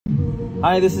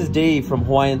Hi, this is Dave from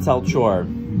Hawaiian South Shore.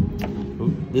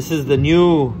 This is the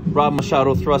new Rob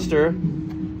Machado thruster.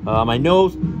 I know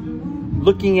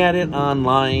looking at it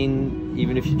online,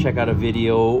 even if you check out a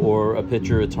video or a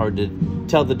picture, it's hard to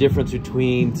tell the difference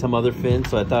between some other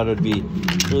fins. So I thought it would be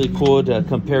really cool to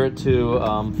compare it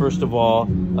to, first of all,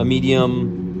 a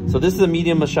medium. So this is a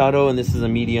medium Machado and this is a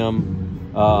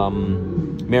medium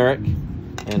Merrick.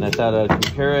 And I thought I'd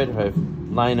compare it. I've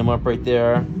lined them up right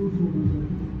there.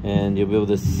 And you'll be able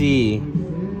to see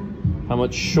how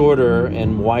much shorter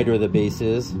and wider the base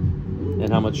is and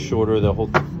how much shorter the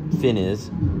whole fin is.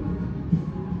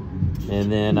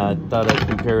 And then I thought I'd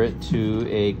compare it to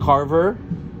a carver.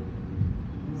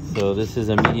 So this is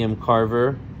a medium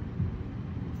carver.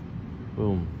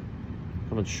 Boom.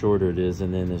 How much shorter it is,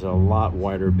 and then there's a lot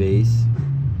wider base.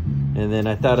 And then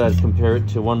I thought I'd compare it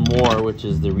to one more, which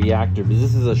is the reactor, because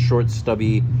this is a short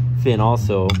stubby fin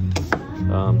also.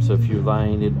 So if you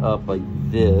line it up like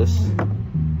this,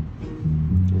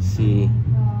 you see,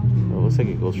 well, it looks like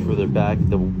it goes further back.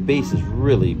 The base is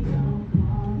really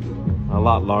a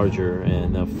lot larger,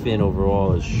 and the fin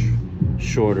overall is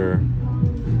shorter.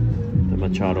 The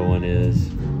Machado one is.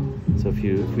 So if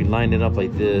we line it up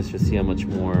like this, you'll see how much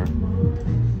more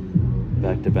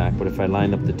back to back. But if I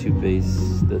line up the two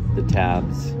base, the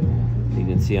tabs, you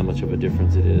can see how much of a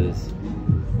difference it is.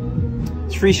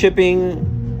 It's free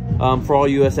shipping. For all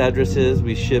US addresses.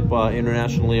 We ship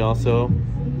internationally also.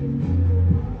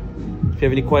 If you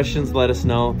have any questions, let us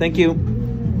know. Thank you.